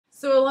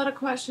So a lot of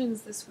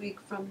questions this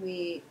week from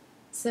the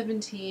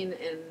 17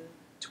 and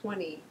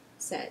 20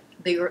 set.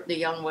 The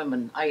young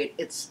women,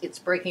 it's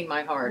breaking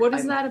my heart. What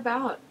is that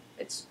about?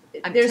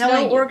 I'm there's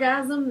telling no you,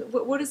 orgasm.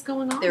 What is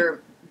going on?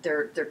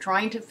 They're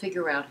trying to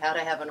figure out how to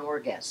have an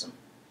orgasm,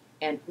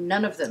 and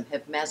none of them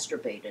have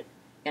masturbated.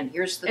 And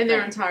here's the thing. In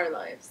their entire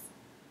lives.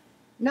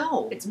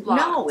 No, it's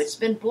blocked. No, it's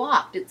been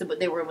blocked.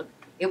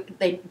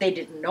 They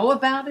didn't know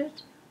about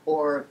it,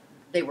 or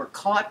they were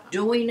caught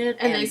doing it,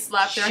 and they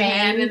slapped their shamed.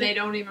 hand, and they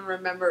don't even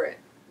remember it.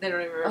 They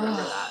don't even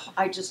remember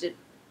that.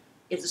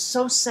 It's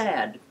so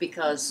sad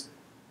because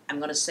I'm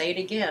going to say it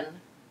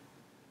again.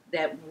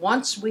 That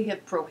once we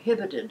have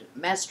prohibited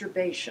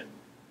masturbation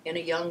in a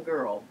young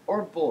girl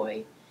or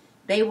boy,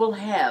 they will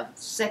have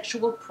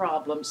sexual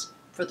problems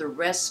for the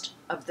rest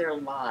of their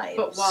lives.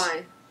 But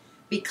why?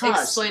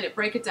 Because... Explain it.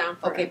 Break it down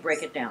for us. Okay,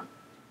 break it down.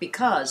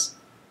 Because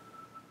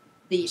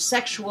the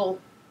sexual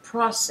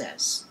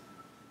process,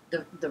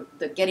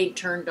 the getting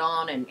turned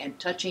on and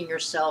touching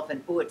yourself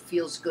and, oh, it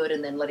feels good,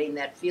 and then letting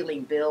that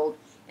feeling build,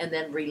 and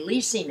then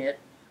releasing it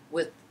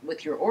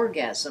with your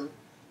orgasm,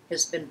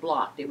 has been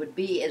blocked. It would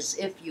be as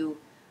if you...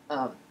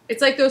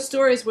 it's like those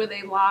stories where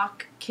they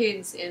lock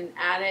kids in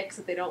attics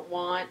that they don't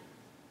want,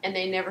 and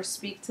they never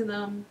speak to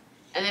them,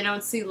 and they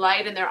don't see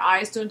light, and their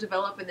eyes don't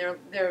develop, and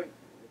their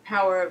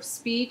power of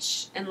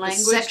speech and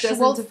language doesn't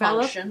develop. The sexual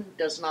function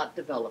does not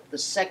develop. The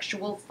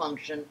sexual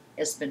function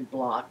has been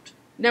blocked.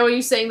 Now, are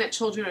you saying that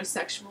children are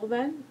sexual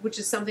then? Which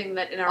is something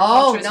that in our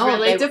culture is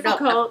really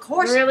difficult. No, of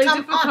course, really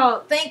come difficult.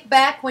 On. Think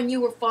back when you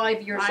were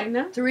 5 years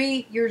old,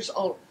 3 years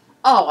old.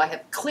 Oh, I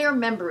have clear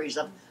memories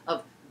of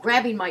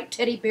grabbing my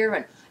teddy bear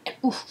and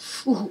ooh,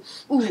 ooh,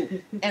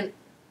 ooh. And,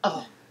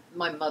 oh,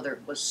 my mother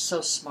was so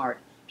smart.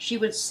 She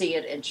would see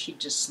it and she'd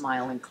just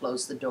smile and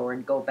close the door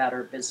and go about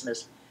her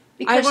business.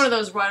 I have one of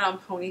those ride-on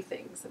pony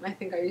things, and I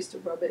think I used to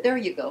rub it. There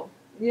you go.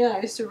 Yeah,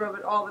 I used to rub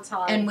it all the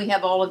time. And we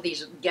have all of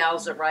these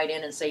gals that write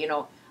in and say,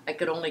 I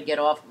could only get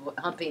off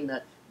humping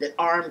the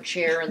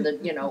armchair and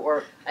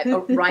or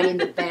riding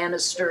the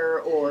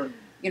banister or,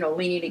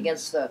 leaning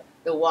against the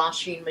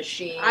washing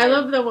machine. I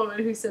love the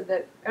woman who said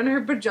that in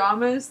her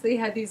pajamas they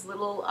had these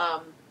little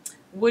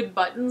wood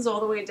buttons all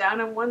the way down,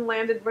 and one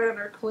landed right on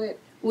her clit.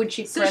 Would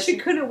she so she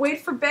couldn't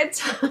wait for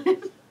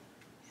bedtime.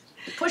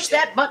 Push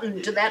that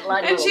button to that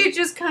light. And she'd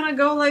just kind of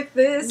go like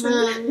this.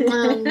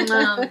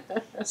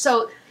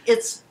 So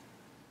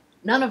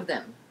none of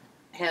them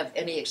have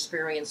any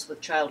experience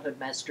with childhood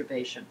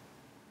masturbation.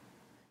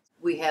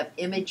 We have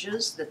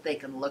images that they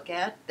can look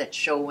at that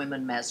show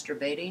women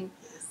masturbating.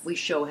 Yes. We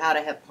show how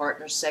to have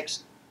partner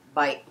sex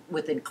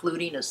with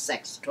including a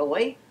sex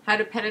toy. How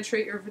to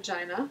penetrate your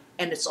vagina.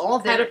 And it's all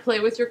there. How to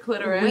play with your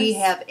clitoris. We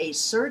have a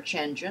search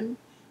engine.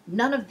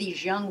 None of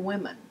these young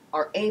women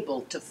are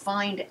able to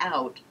find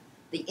out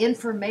the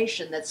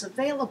information that's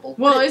available.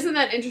 Well, isn't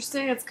that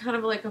interesting? It's kind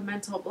of like a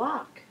mental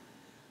block.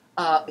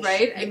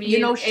 Right? I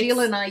mean,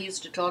 Sheila and I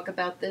used to talk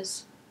about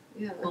this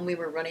when we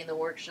were running the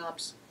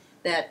workshops,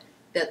 that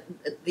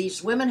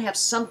these women have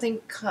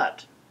something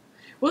cut.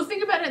 Well,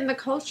 think about it in the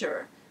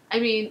culture. I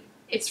mean,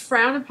 it's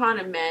frowned upon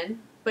in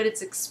men, but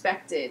it's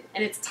expected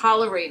and it's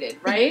tolerated,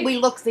 right? We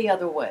look the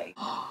other way.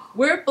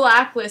 We're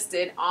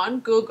blacklisted on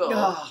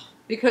Google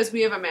because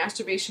we have a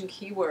masturbation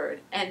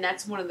keyword, and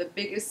that's one of the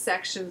biggest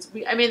sections.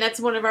 That's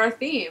one of our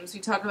themes.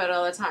 We talk about it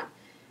all the time.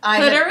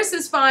 Clitoris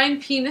is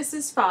fine, penis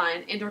is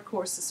fine,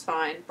 intercourse is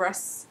fine,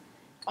 breasts,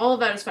 all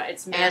of that is fine.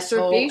 It's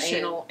masturbation.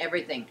 Asshole,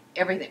 anal,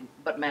 everything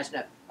but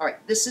masturbation. All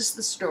right, this is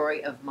the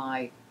story of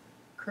my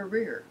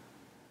career.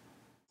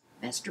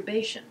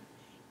 Masturbation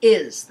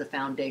is the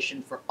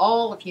foundation for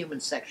all of human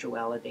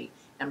sexuality,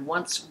 and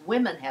once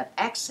women have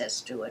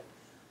access to it,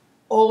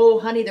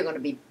 oh, honey, there are going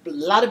to be a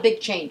lot of big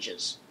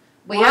changes.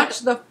 Watch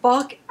the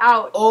fuck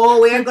out.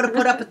 Oh, we ain't going to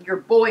put up with your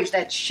boys,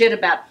 that shit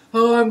about,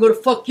 I'm going to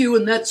fuck you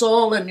and that's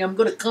all, and I'm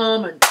going to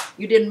come, and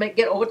you didn't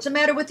what's the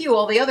matter with you?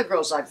 All the other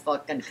girls I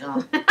fucking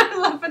come. I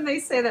love when they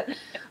say that.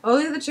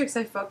 Only the chicks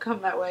I fuck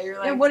come that way. You're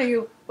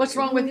like, what's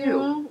wrong with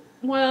you?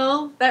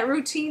 Well, that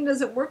routine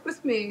doesn't work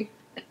with me.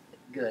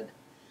 Good.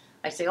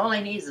 I say, all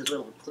I need is a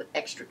little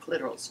extra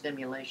clitoral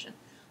stimulation.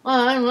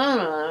 Well,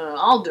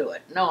 I'll do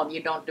it. No,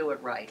 you don't do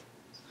it right.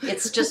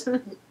 It's just...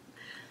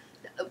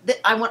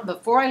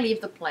 before I leave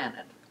the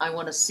planet, I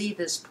want to see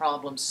this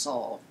problem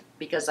solved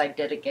because I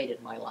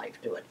dedicated my life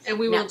to it. And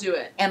we will do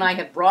it. And I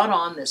have brought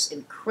on this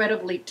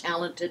incredibly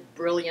talented,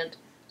 brilliant,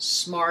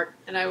 smart,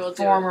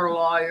 former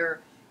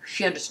lawyer.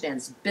 She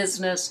understands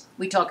business.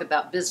 We talk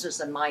about business,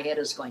 and my head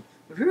is going.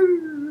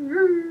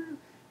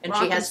 And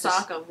she has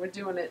to. We're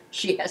doing it.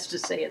 She has to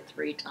say it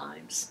 3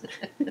 times.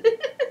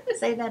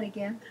 Say that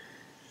again.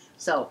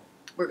 So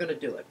we're going to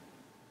do it.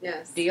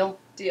 Yes. Deal?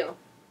 Deal.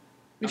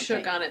 We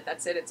shook on it.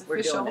 That's it. It's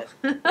official.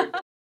 We're doing it.